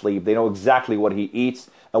where he sleeps. They know exactly what he eats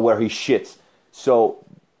and where he shits. So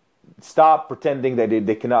stop pretending that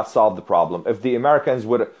they cannot solve the problem. If the Americans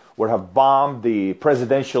would have bombed the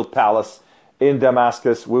presidential palace in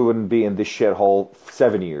Damascus, we wouldn't be in this shithole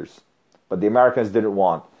 7 years. But the Americans didn't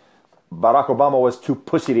want. Barack Obama was too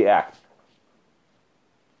pussy to act.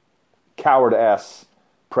 Coward-ass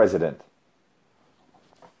president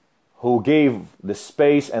who gave the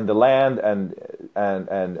space and the land and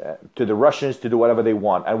to the Russians to do whatever they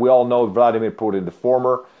want. And we all know Vladimir Putin, the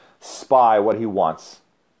former spy, what he wants.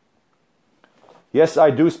 Yes, I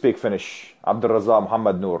do speak Finnish. Abdulrazak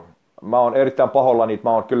Muhammad Nur. Mä oon erittäin pahoillani, että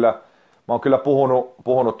mä oon kyllä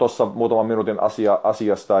puhunut tuossa muutaman minuutin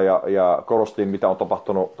asiasta ja korostin, mitä on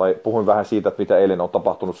tapahtunut, tai puhuin vähän siitä, että mitä eilen on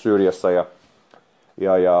tapahtunut Syyriassa ja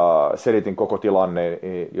selitin koko tilanne.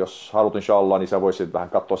 Jos haluat inshallah, niin sä voisit vähän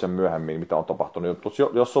katsoa sen myöhemmin, mitä on tapahtunut.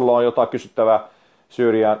 Jos sulla on jotain kysyttävää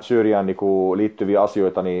Syyriaan niin liittyviä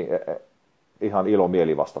asioita, niin ihan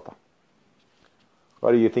ilomieli vastata.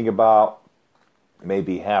 What do you think about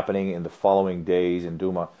maybe happening in the following days in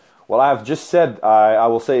Douma? Well, I've just said, I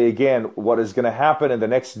will say again, what is going to happen in the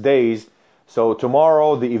next days. So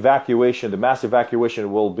tomorrow, the mass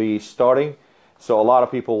evacuation will be starting. So a lot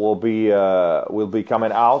of people will be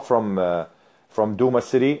coming out from Douma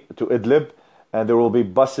city to Idlib, and there will be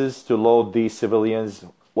buses to load the civilians,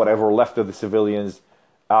 whatever left of the civilians,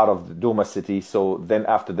 out of Douma city. So then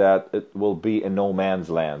after that, it will be in no man's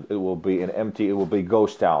land. It will be it will be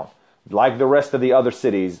ghost town. Like the rest of the other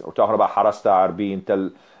cities, we're talking about Harasta, Arbin,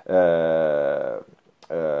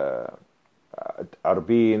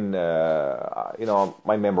 Arbin,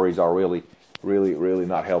 my memories are really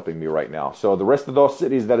not helping me right now. So the rest of those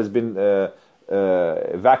cities that has been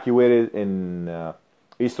evacuated in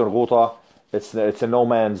Eastern Ghouta, it's a no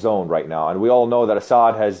man's zone right now. And we all know that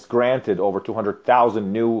Assad has granted over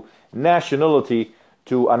 200,000 new nationality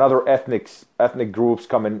to another ethnic groups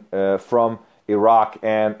coming from Iraq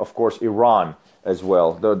and, of course, Iran as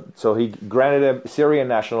well. So he granted them Syrian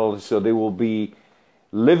nationality, so they will be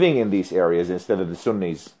living in these areas instead of the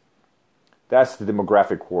Sunnis. That's the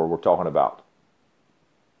demographic war we're talking about.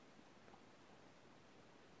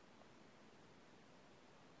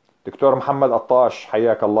 دكتور محمد الطاش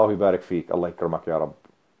حياك الله ويبارك فيك الله يكرمك يا رب.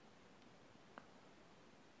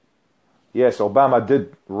 Yes, Obama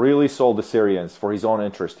did really sold the Syrians for his own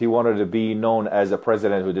interest. He wanted to be known as a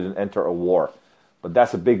president who didn't enter a war. But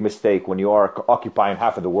that's a big mistake when you are occupying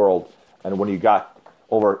half of the world and when you got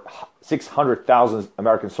over 600,000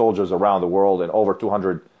 American soldiers around the world in over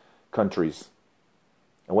 200 countries.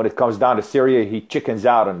 And when it comes down to Syria, he chickens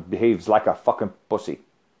out and behaves like a fucking pussy.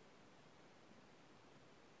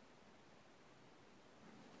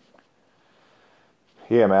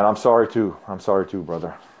 Yeah, man, I'm sorry too. I'm sorry too,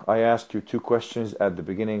 brother. I asked you two questions at the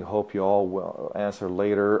beginning. Hope you all will answer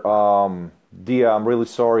later. Dia, I'm really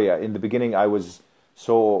sorry. In the beginning, I was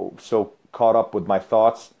so caught up with my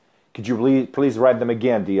thoughts. Could you please write them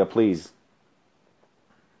again, Dia, please?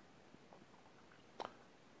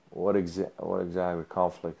 What exactly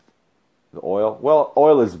conflict? The oil? Well,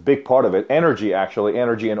 oil is a big part of it. Energy, actually,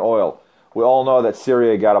 energy and oil. We all know that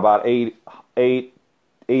Syria got about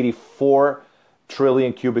 84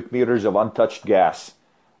 trillion cubic meters of untouched gas.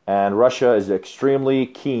 And Russia is extremely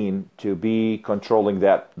keen to be controlling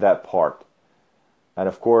that part. And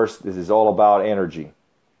of course, this is all about energy.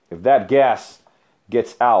 If that gas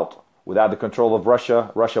gets out without the control of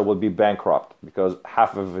Russia, Russia will be bankrupt because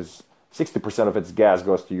 60% of its gas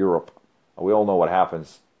goes to Europe. And we all know what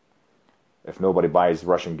happens if nobody buys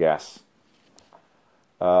Russian gas.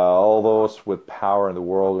 All those with power in the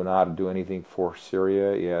world do not do anything for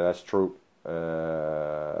Syria. Yeah, that's true.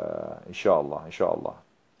 Inshallah, inshallah.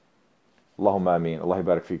 Allahumma ameen. Allah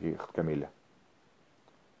يبارك فيك أخت كميلة.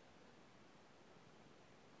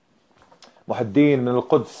 محي الدين من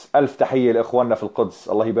القدس، ألف تحية لإخواننا في القدس.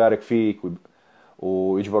 الله يبارك فيك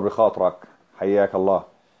ويجبر بخاطرك. حياك الله.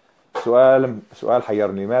 سؤال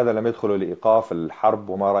حيرني، لماذا لم يدخلوا لإيقاف الحرب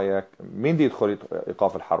وما رأيك؟ مين دي يدخل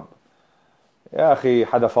إيقاف الحرب؟ يا أخي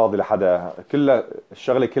حدا فاضي لحدا، كلها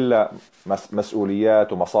الشغلة كلها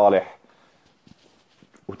مسؤوليات ومصالح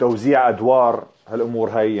وتوزيع أدوار. هالأمور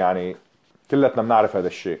هي يعني كلتنا بنعرف هذا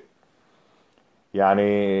الشيء.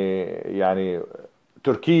 يعني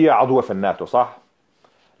تركيا عضوة في الناتو صح؟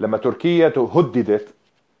 لما تركيا هددت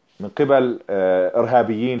من قبل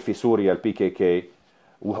إرهابيين في سوريا البي كي كي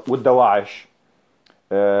والدواعش،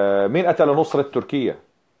 مين أتى لنصرة تركيا؟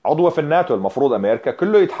 عضوة في الناتو. المفروض أمريكا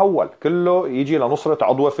كله يتحول، كله يجي لنصرة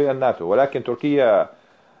عضوة في الناتو، ولكن تركيا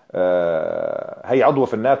هي عضوة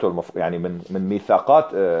في الناتو. يعني من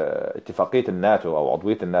ميثاقات اتفاقية الناتو أو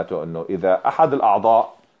عضوية الناتو أنه إذا أحد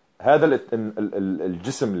الأعضاء هذا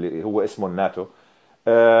الجسم اللي هو اسمه الناتو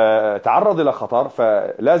تعرض إلى خطر،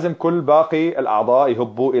 فلازم كل باقي الأعضاء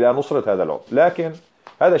يهبوا إلى نصرة هذا العضو. لكن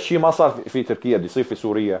هذا الشيء ما صار في تركيا، بده يصير في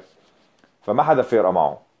سوريا، فما حدا فارق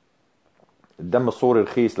معه. الدم السوري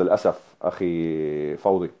رخيص للأسف أخي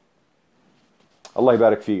فوضي. الله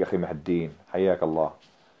يبارك فيك أخي محي الدين، حياك الله.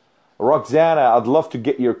 Roxana, I'd love to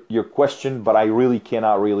get your question, but I really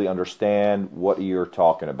cannot really understand what you're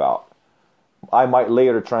talking about. I might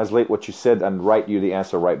later translate what you said and write you the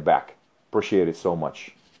answer right back. Appreciate it so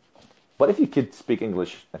much. But if you could speak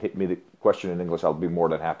English and hit me the question in English, I'll be more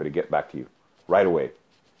than happy to get back to you right away.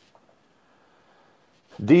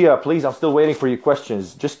 Dia, please, I'm still waiting for your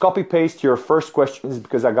questions. Just copy paste your first questions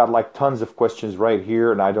because I got like tons of questions right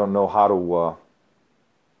here and I don't know how to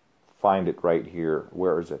find it right here.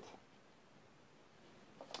 Where is it?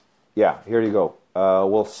 Yeah, here you go.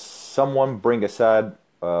 Will someone bring Assad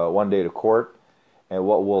one day to court? And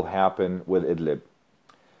what will happen with Idlib?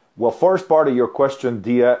 Well, first part of your question,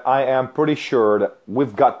 Dia, I am pretty sure that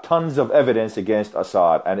we've got tons of evidence against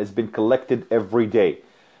Assad and it's been collected every day.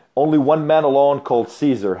 Only one man alone called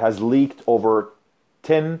Caesar has leaked over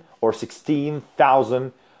 10 or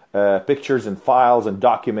 16,000 pictures and files and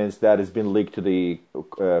documents that has been leaked to the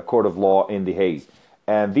court of law in The Hague.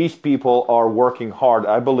 And these people are working hard,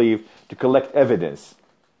 I believe, to collect evidence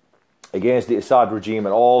against the Assad regime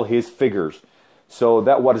and all his figures. So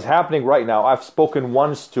that what is happening right now, I've spoken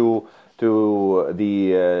once to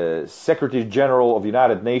the Secretary General of the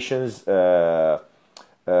United Nations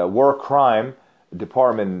War Crime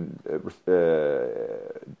Department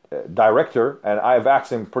Director, and I've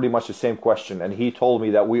asked him pretty much the same question, and he told me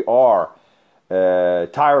that we are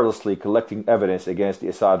tirelessly collecting evidence against the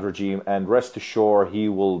Assad regime, and rest assured he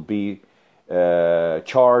will be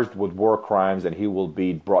charged with war crimes and he will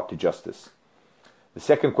be brought to justice. The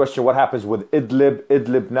second question, what happens with Idlib?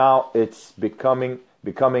 Idlib now, it's becoming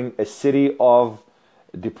a city of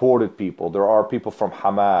deported people. There are people from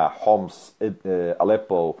Hama, Homs,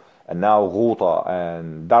 Aleppo, and now Ghouta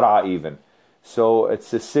and Daraa even. So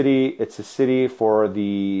it's a city for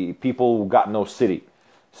the people who got no city.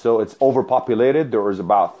 So it's overpopulated. There is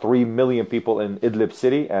about 3 million people in Idlib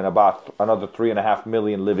city and about another 3.5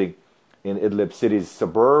 million living in Idlib city's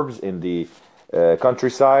suburbs, in the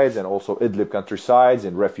countrysides, and also Idlib countrysides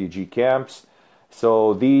in refugee camps.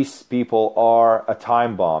 So these people are a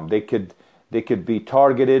time bomb. They could be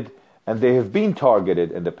targeted, and they have been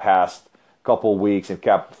targeted in the past couple weeks and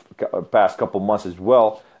past couple months as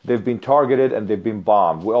well. They've been targeted and they've been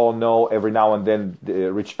bombed. We all know every now and then the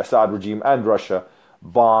Assad regime and Russia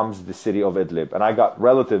bombs the city of Idlib. And I got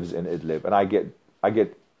relatives in Idlib, and I get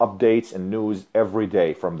updates and news every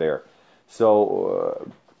day from there. So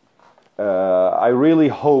I really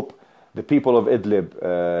hope the people of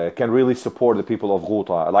Idlib can really support the people of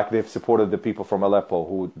Ghouta, like they've supported the people from Aleppo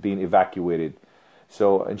who've been evacuated.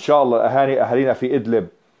 So إن شاء الله أهالينا في إدلب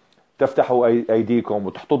تفتحوا أيديكم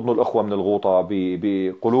وتحتضنوا الأخوة من الغوطة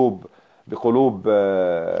بقلوب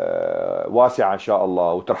واسعة إن شاء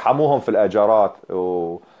الله، وترحموهم في الآجارات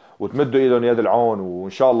وتمدوا إيدهم يد العون، وإن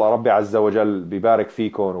شاء الله ربي عز وجل بيبارك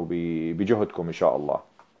فيكم وبجهدكم إن شاء الله.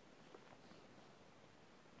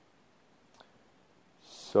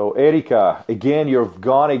 So Erika, again, you've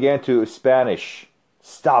gone again to Spanish.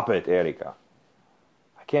 Stop it, Erika.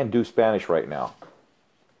 I can't do Spanish right now.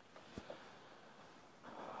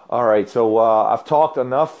 All right, so I've talked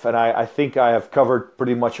enough, and I think I have covered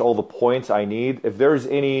pretty much all the points I need. If there's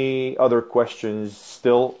any other questions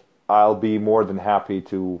still, I'll be more than happy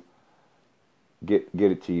to get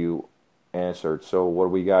it to you answered. So what do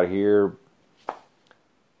we got here?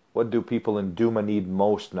 What do people in Douma need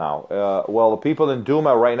most now? Well, the people in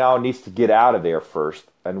Douma right now needs to get out of there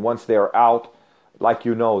first. And once they're out, like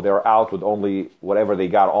you know, they're out with only whatever they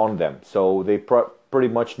got on them. So they pretty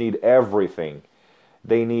much need everything.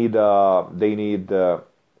 They need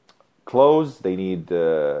clothes. They need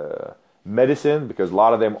medicine, because a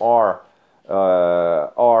lot of them are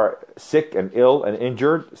sick and ill and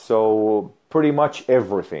injured. So pretty much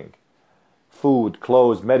everything. Food,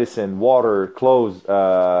 clothes, medicine, water, clothes,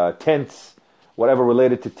 tents, whatever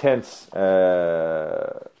related to tents.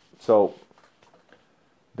 So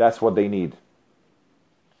that's what they need.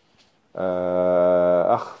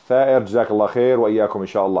 أخ ثائر جزاك الله خير وإياكم إن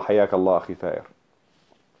شاء الله. حياك الله أخي ثائر.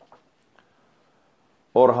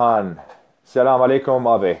 Orhan, Salam alaikum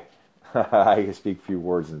abi. I can speak a few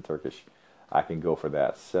words in Turkish. I can go for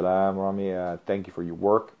that. Salam Rami, thank you for your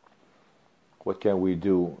work. What can we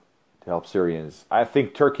do to help Syrians? I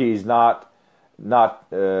think Turkey is not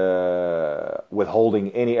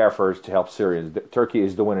withholding any efforts to help Syrians. Turkey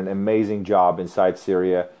is doing an amazing job inside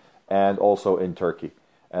Syria and also in Turkey.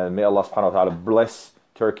 And may Allah subhanahu wa ta'ala bless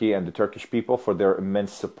Turkey and the Turkish people for their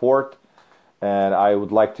immense support. And I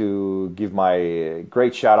would like to give my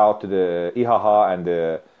great shout out to the IHH and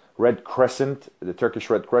the Red Crescent, the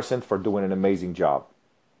Turkish Red Crescent, for doing an amazing job.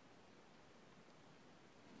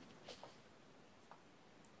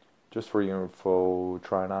 Just for your info,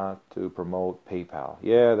 try not to promote PayPal.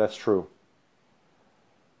 Yeah, that's true.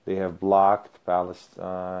 They have blocked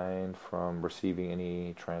Palestine from receiving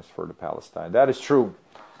any transfer to Palestine. That is true.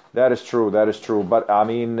 That is true. That is true. But I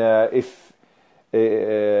mean, if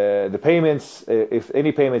the payments, if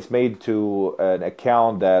any payments made to an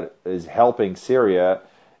account that is helping Syria,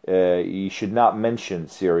 you should not mention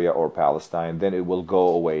Syria or Palestine. Then it will go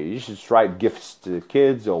away. You should write gifts to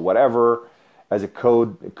kids or whatever as a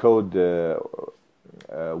code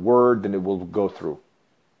word, then it will go through.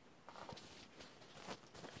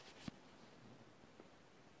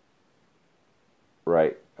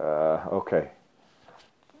 Right. Okay.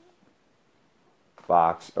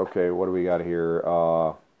 Box. Okay, what do we got here?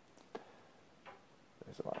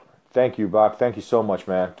 Thank you, Bach. Thank you so much,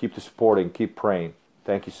 man. Keep the supporting. Keep praying.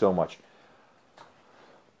 Thank you so much.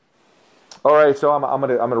 All right, so I'm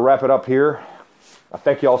gonna wrap it up here. I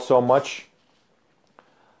thank you all so much.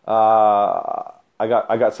 I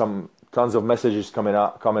got some tons of messages coming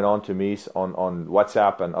on to me on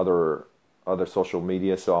WhatsApp and other social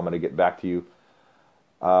media. So I'm gonna get back to you.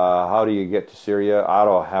 How do you get to Syria? I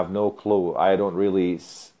don't have no clue. I don't really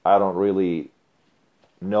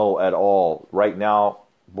know at all. Right now,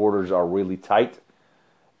 borders are really tight,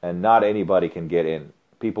 and not anybody can get in.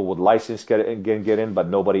 People with license can get in, but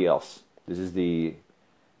nobody else. This is the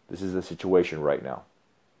situation right now.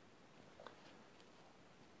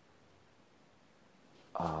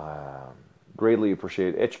 Greatly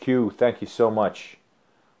appreciate it. HQ, thank you so much.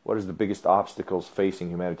 What is the biggest obstacles facing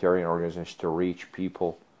humanitarian organizations to reach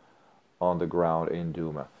people on the ground in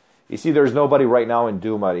Douma? You see, there's nobody right now in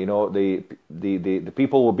Douma. You know, the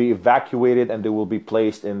people will be evacuated and they will be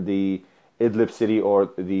placed in the Idlib city or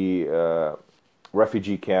the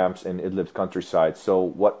refugee camps in Idlib's countryside. So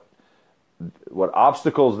what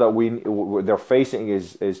obstacles that they're facing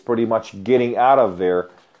is pretty much getting out of there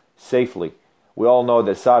safely. We all know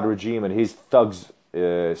the Assad regime and his thugs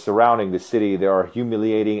surrounding the city, they are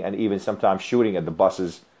humiliating and even sometimes shooting at the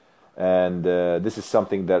buses. And this is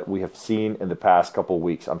something that we have seen in the past couple of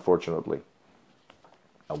weeks, unfortunately.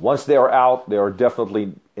 And once they are out, they are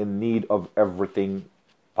definitely in need of everything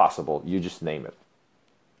possible. You just name it.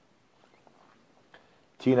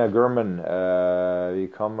 Tina Gurman, you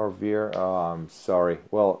come over here. Oh, I'm sorry.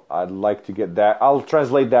 Well, I'd like to get that. I'll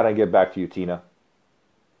translate that and get back to you, Tina.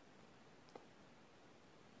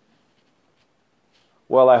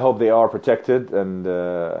 Well, I hope they are protected, and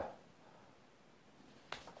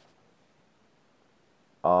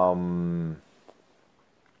I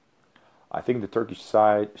think the Turkish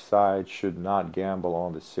side should not gamble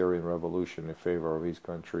on the Syrian revolution in favor of his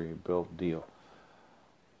country built deal.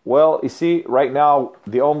 Well, you see, right now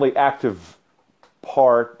the only active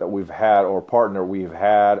part that we've had, or partner we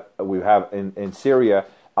have in Syria,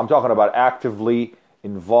 I'm talking about actively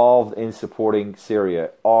involved in supporting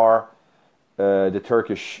Syria, are the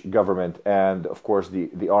Turkish government and of course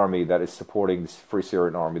the army that is supporting the Free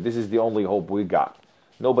Syrian Army. This is the only hope we got.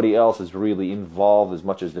 Nobody else is really involved as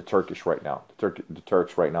much as the Turkish right now. The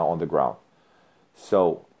Turks right now on the ground.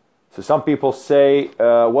 So some people say,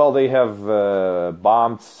 well, they have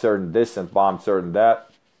bombed certain this and bombed certain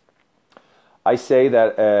that. I say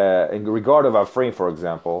that in regard of Afrin, for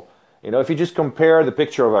example, if you just compare the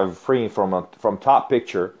picture of Afrin from top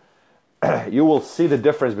picture, you will see the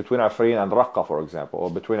difference between Afrin and Raqqa, for example,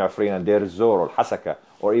 or between Afrin and Deir ez-Zor, or Hasaka,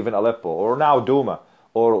 or even Aleppo, or now Douma,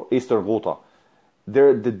 or Eastern Ghouta.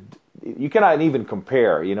 You cannot even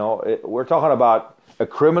compare. We're talking about a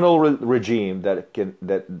criminal regime that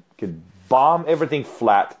can bomb everything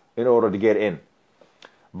flat in order to get in.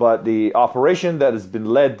 But the operation that has been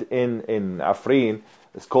led in Afrin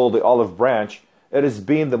is called the Olive Branch. It has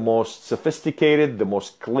been the most sophisticated, the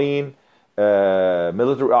most clean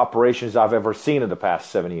military operations I've ever seen in the past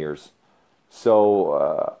 7 years.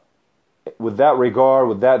 So with that regard,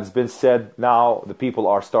 with that has been said, now the people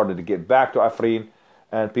are starting to get back to Afrin,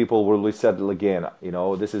 and people will resettle again.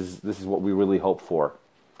 This is what we really hope for.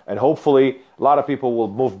 And hopefully a lot of people will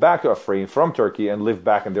move back to Afrin from Turkey and live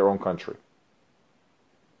back in their own country,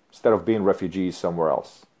 instead of being refugees somewhere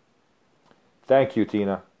else. Thank you,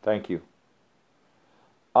 Tina. Thank you.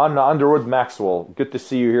 Anna Underwood Maxwell, good to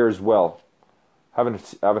see you here as well.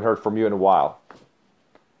 Haven't heard from you in a while.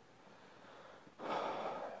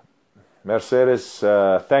 Mercedes,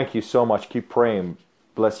 thank you so much. Keep praying.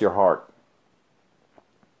 Bless your heart.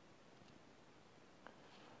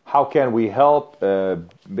 How can we help?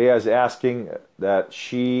 Bea is asking that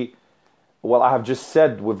she... Well, I have just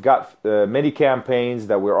said we've got many campaigns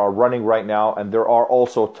that we are running right now, and there are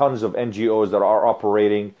also tons of NGOs that are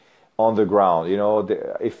operating on the ground.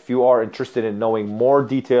 If you are interested in knowing more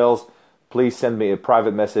details, please send me a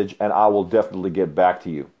private message, and I will definitely get back to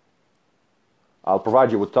you. I'll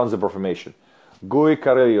provide you with tons of information. Gui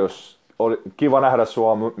Karelius, kiva nähdä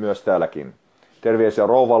sua myös täälläkin. Terveisiä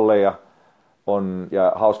rouvalle ja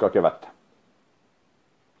hauskaa kevättä.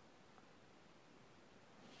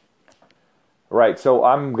 Right, so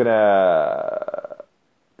I'm gonna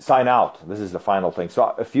sign out. This is the final thing.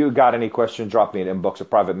 So if you got any question, drop me an inbox, a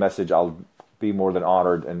private message. I'll be more than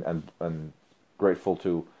honored and grateful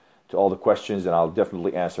to all the questions, and I'll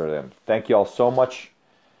definitely answer them. Thank you all so much.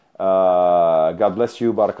 God bless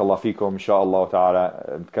you. بارك الله فيكم. إن شاء الله تعالى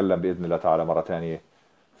نتكلم بإذن الله تعالى مرة ثانية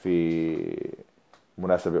في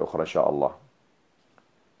مناسبة أخرى إن شاء الله.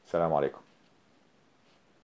 السلام عليكم.